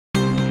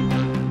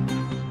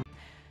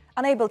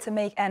Unable to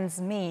make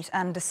ends meet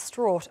and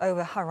distraught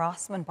over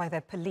harassment by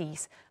their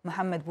police,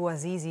 Mohamed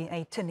Bouazizi,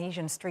 a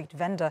Tunisian street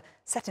vendor,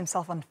 set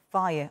himself on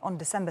fire on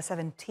December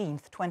 17,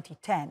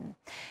 2010.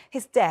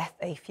 His death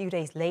a few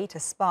days later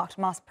sparked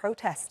mass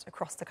protests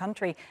across the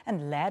country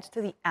and led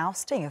to the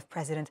ousting of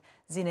President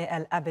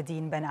Zine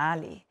Abedine Ben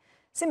Ali.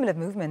 Similar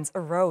movements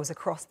arose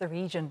across the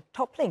region,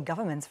 toppling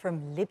governments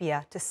from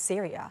Libya to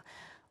Syria.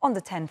 On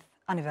the 10th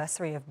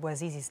anniversary of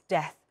Bouazizi's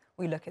death,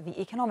 we look at the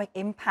economic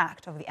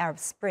impact of the Arab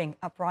Spring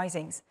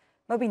uprisings.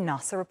 Moby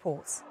Nasser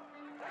reports.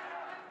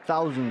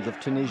 Thousands of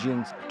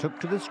Tunisians took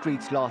to the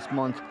streets last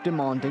month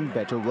demanding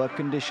better work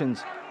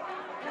conditions.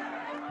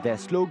 Their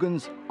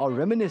slogans are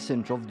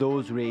reminiscent of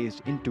those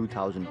raised in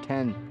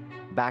 2010.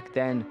 Back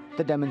then,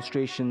 the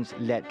demonstrations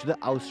led to the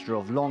ouster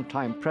of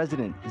longtime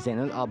President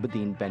Zine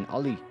Abedine Ben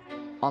Ali.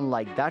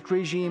 Unlike that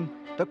regime,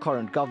 the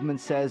current government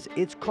says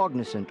it's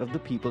cognizant of the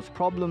people's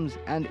problems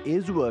and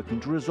is working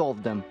to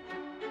resolve them.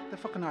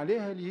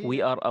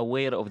 We are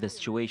aware of the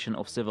situation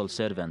of civil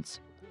servants.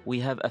 We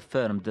have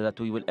affirmed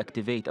that we will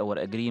activate our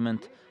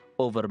agreement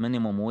over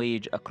minimum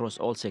wage across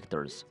all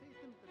sectors.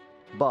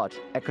 But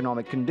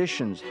economic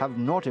conditions have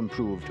not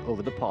improved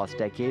over the past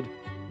decade.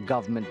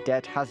 Government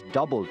debt has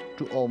doubled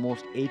to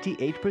almost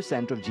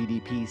 88% of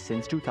GDP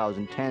since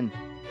 2010.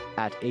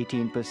 At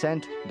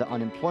 18%, the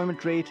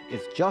unemployment rate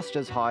is just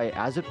as high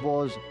as it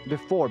was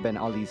before Ben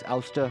Ali's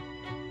ouster.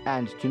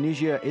 And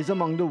Tunisia is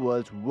among the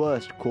world's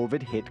worst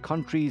COVID-hit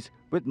countries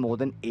with more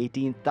than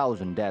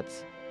 18,000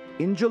 deaths.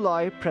 In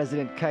July,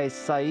 President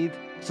Saied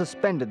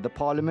suspended the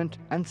parliament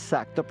and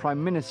sacked the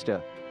prime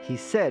minister. He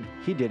said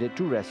he did it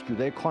to rescue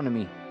the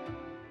economy.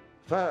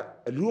 I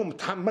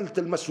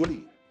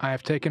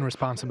have taken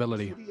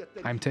responsibility.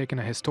 I'm taking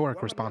a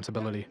historic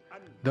responsibility.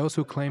 Those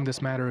who claim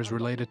this matter is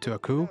related to a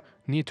coup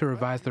need to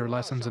revise their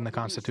lessons in the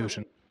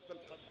constitution.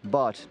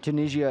 But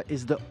Tunisia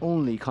is the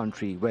only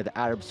country where the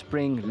Arab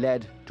Spring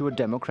led to a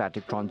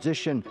democratic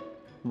transition,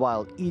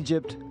 while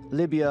Egypt,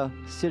 Libya,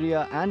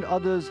 Syria and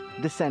others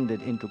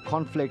descended into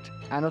conflict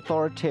and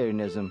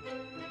authoritarianism.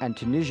 And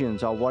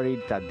Tunisians are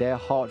worried that their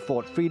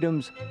hard-fought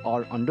freedoms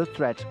are under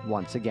threat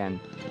once again.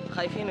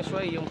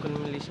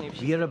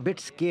 We are a bit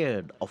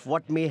scared of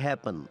what may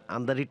happen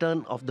and the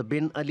return of the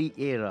Ben Ali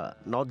era.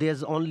 Now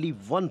there's only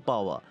one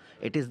power.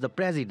 It is the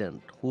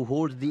president who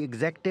holds the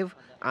executive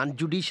and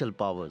judicial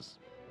powers.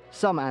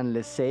 Some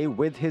analysts say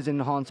with his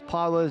enhanced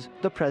powers,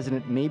 the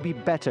president may be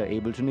better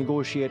able to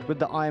negotiate with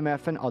the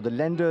IMF and other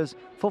lenders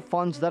for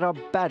funds that are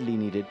badly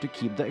needed to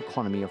keep the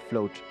economy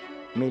afloat.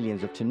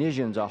 Millions of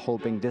Tunisians are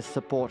hoping this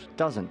support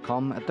doesn't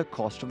come at the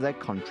cost of their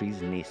country's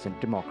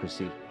nascent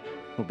democracy.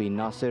 Mohamed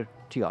Nasser,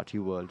 TRT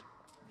World.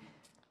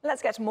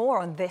 Let's get more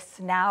on this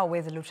now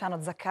with Luciano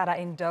Zaccara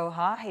in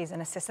Doha. He's an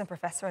assistant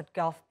professor at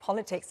Gulf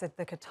Politics at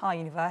the Qatar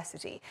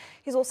University.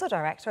 He's also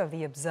director of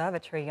the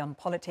Observatory on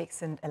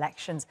Politics and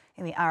Elections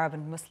in the Arab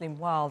and Muslim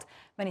world.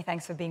 Many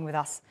thanks for being with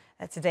us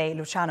today,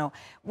 Luciano.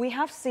 We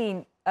have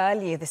seen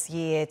earlier this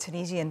year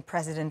Tunisian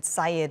President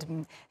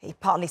Saied, he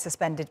partly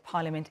suspended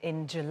parliament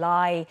in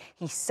July.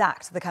 He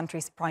sacked the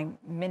country's prime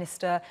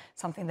minister,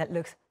 something that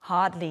looks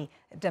hardly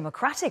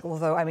democratic,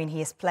 although, he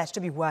has pledged to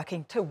be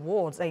working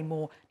towards a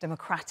more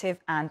democratic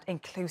and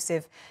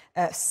inclusive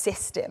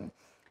system.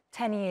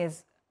 10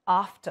 years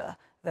after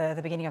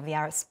the beginning of the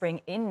Arab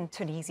Spring in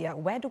Tunisia,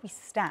 where do we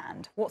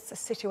stand? What's the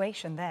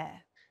situation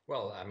there?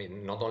 Well,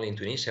 not only in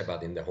Tunisia,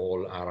 but in the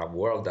whole Arab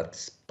world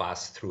that's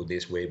passed through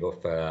this wave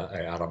of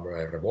Arab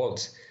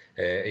revolts,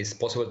 it's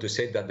possible to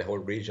say that the whole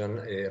region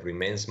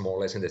remains more or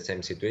less in the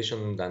same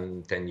situation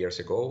than 10 years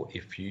ago.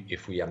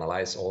 If we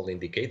analyze all the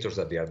indicators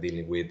that they are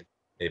dealing with,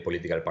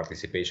 political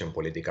participation,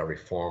 political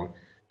reform,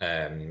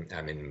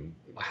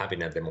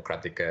 having a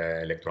democratic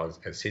electoral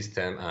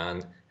system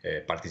and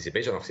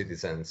participation of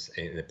citizens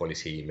in the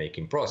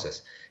policy-making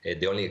process.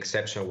 The only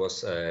exception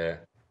was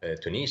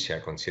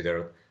Tunisia,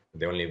 considered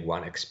the only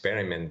one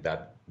experiment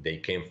that they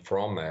came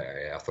from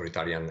an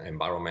authoritarian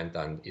environment,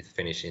 and it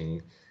finished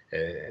in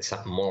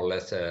more or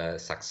less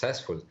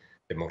successful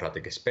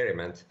democratic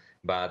experiment.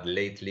 But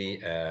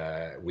lately,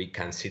 we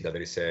can see that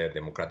there is a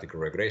democratic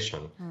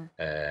regression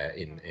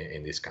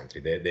in this country.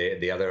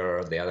 The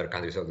other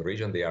countries of the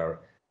region,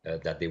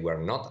 they were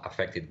not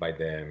affected by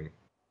the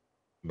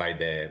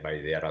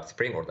Arab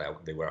Spring, or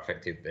that they were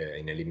affected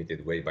in a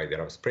limited way by the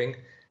Arab Spring.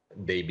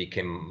 They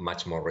became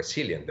much more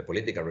resilient. The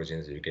political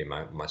regimes became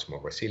much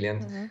more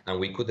resilient, and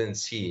we couldn't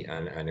see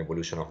an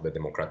evolution of the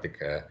democratic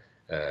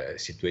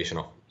situation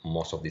of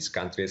most of these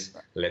countries,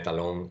 let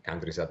alone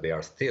countries that they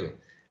are still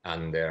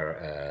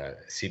under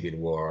civil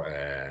war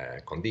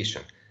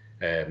condition.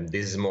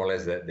 This is more or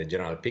less the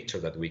general picture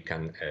that we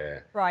can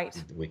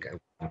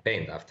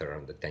paint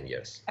after the 10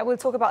 years. We'll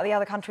talk about the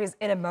other countries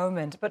in a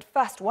moment. But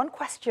first, one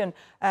question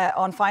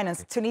on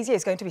finance. Tunisia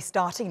is going to be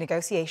starting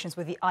negotiations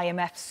with the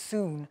IMF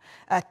soon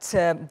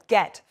to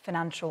get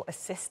financial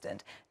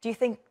assistance. Do you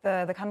think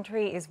the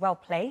country is well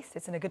placed?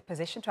 It's in a good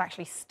position to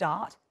actually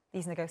start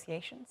these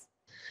negotiations?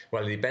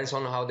 Well, it depends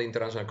on how the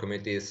international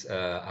community is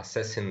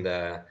assessing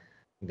the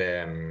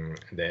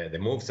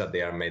moves that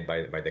they are made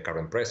by the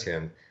current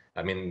president.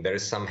 I mean, there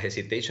is some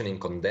hesitation in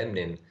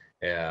condemning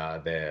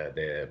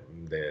the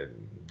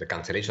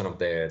cancellation of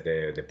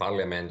the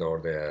parliament or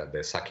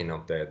the sacking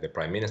of the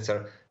prime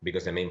minister,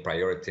 because the main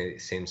priority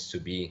seems to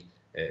be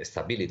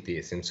stability.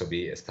 It seems to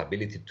be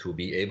stability to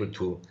be able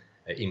to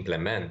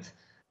implement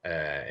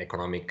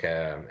economic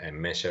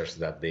measures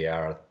that they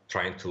are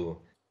trying to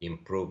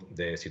improve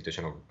the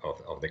situation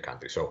of the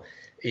country. So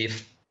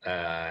if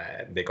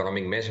the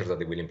economic measures that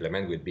they will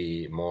implement will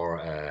be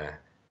more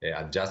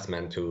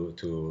adjustment to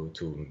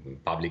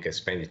public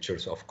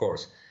expenditures, of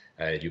course,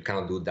 you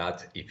cannot do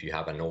that if you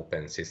have an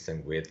open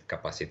system with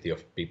capacity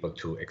of people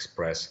to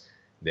express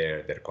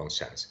their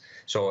concerns.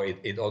 So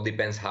it all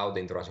depends how the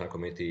international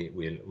community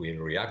will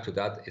react to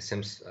that. It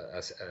seems,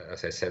 as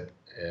I said,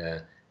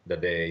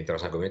 that the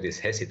international community is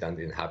hesitant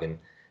in having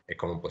a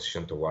common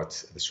position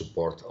towards the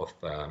support of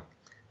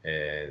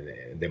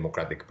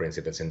democratic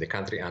principles in the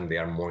country, and they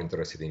are more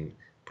interested in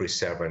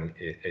preserving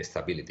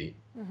stability.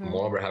 Mm-hmm.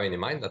 Moreover, having in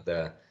mind that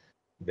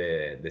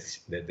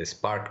the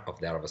spark of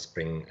the Arab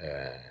Spring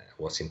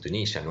was in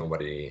Tunisia.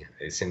 Nobody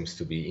seems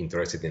to be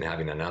interested in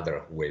having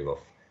another wave of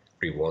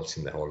revolts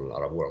in the whole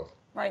Arab world.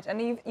 Right,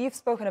 and you've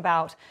spoken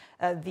about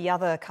the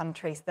other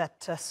countries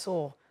that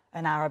saw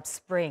an Arab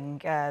Spring,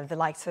 the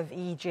likes of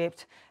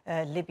Egypt,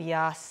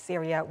 Libya,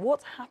 Syria.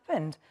 What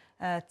happened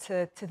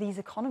to these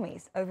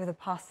economies over the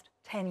past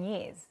 10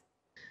 years?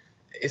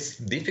 It's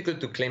difficult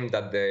to claim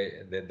that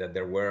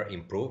there were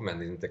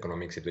improvements in the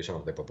economic situation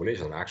of the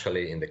population.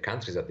 Actually, in the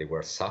countries that they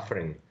were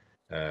suffering,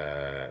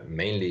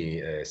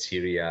 mainly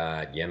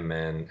Syria,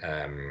 Yemen,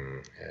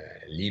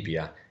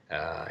 Libya,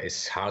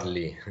 it's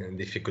hardly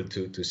difficult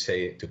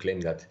to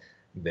claim that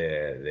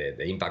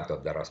the impact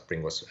of the Arab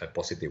Spring was a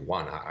positive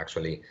one.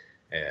 Actually,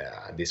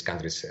 these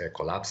countries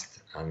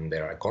collapsed and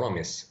their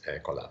economies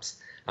collapsed.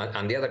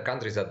 And the other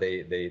countries that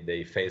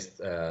they faced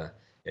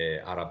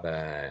Arab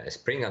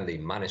Spring and they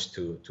managed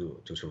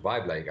to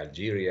survive, like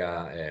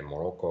Algeria,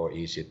 Morocco,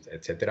 Egypt,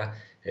 etc.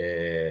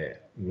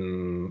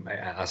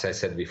 As I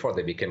said before,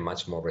 they became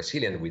much more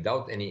resilient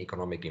without any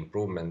economic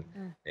improvement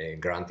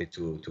granted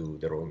to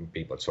their own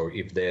people. So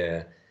if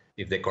the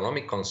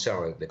economic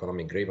concern, the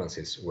economic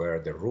grievances were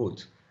the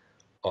root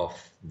of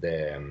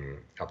the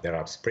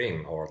Arab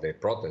Spring or the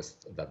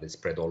protest that they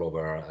spread all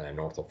over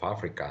north of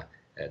Africa,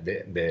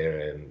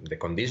 the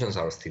conditions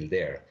are still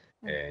there.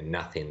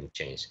 Nothing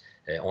changed.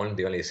 The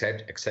only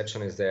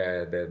exception is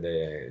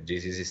the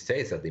GCC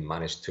states that they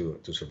managed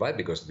to survive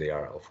because they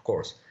are, of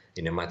course,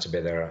 in a much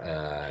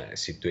better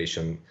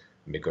situation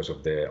because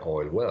of the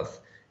oil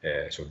wealth.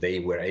 So they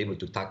were able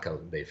to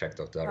tackle the effect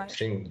of the Arab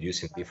Spring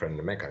using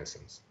different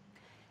mechanisms.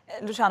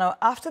 Luciano,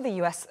 after the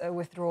US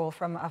withdrawal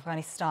from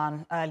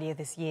Afghanistan earlier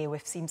this year,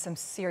 we've seen some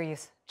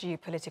serious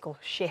geopolitical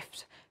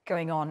shift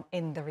going on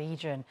in the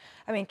region.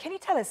 I mean, can you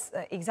tell us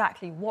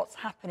exactly what's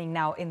happening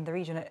now in the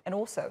region? And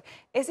also,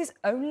 is this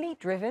only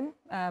driven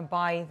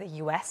by the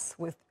US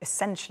with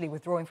essentially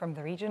withdrawing from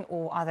the region,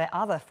 or are there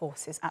other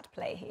forces at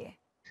play here?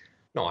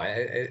 No,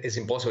 it's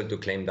impossible to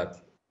claim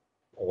that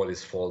all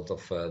is fault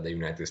of the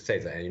United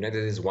States. The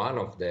United States is one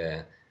of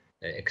the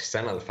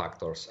external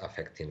factors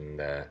affecting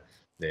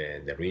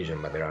the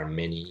region, but there are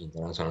many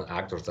international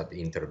actors that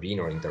intervene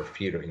or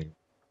interfere in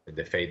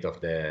the fate of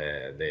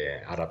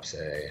the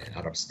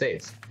Arab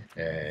states.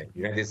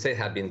 United States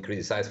have been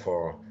criticized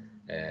for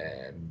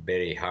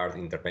very hard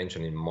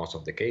intervention in most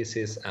of the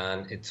cases,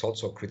 and it's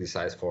also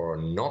criticized for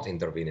not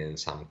intervening in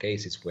some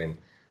cases when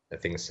the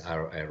things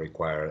are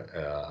required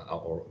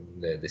or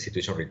the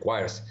situation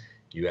requires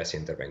U.S.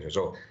 intervention.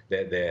 So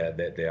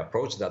the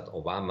approach that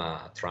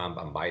Obama, Trump,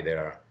 and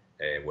Biden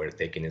were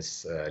taking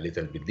is a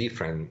little bit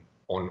different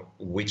on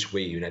which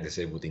way United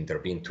States would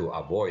intervene to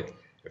avoid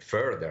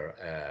further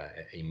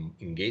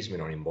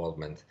engagement or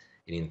involvement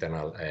in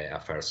internal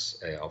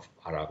affairs of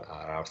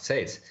Arab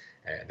states.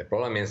 The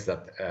problem is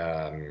that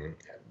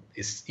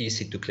it's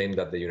easy to claim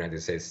that the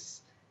United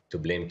States to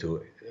blame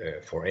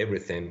for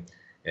everything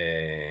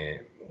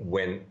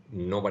when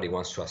nobody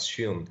wants to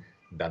assume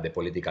that the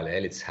political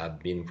elites have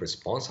been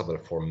responsible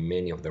for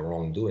many of the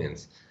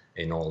wrongdoings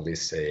in all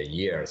these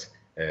years.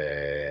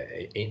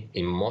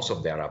 In most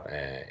of the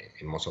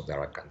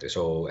Arab countries,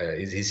 so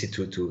it's easy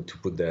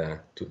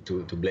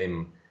to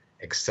blame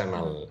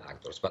external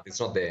actors, but it's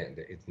not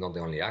the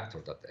only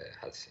actor that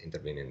has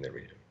intervened in the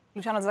region.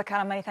 Luciano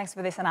Zaccara, many thanks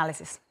for this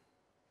analysis.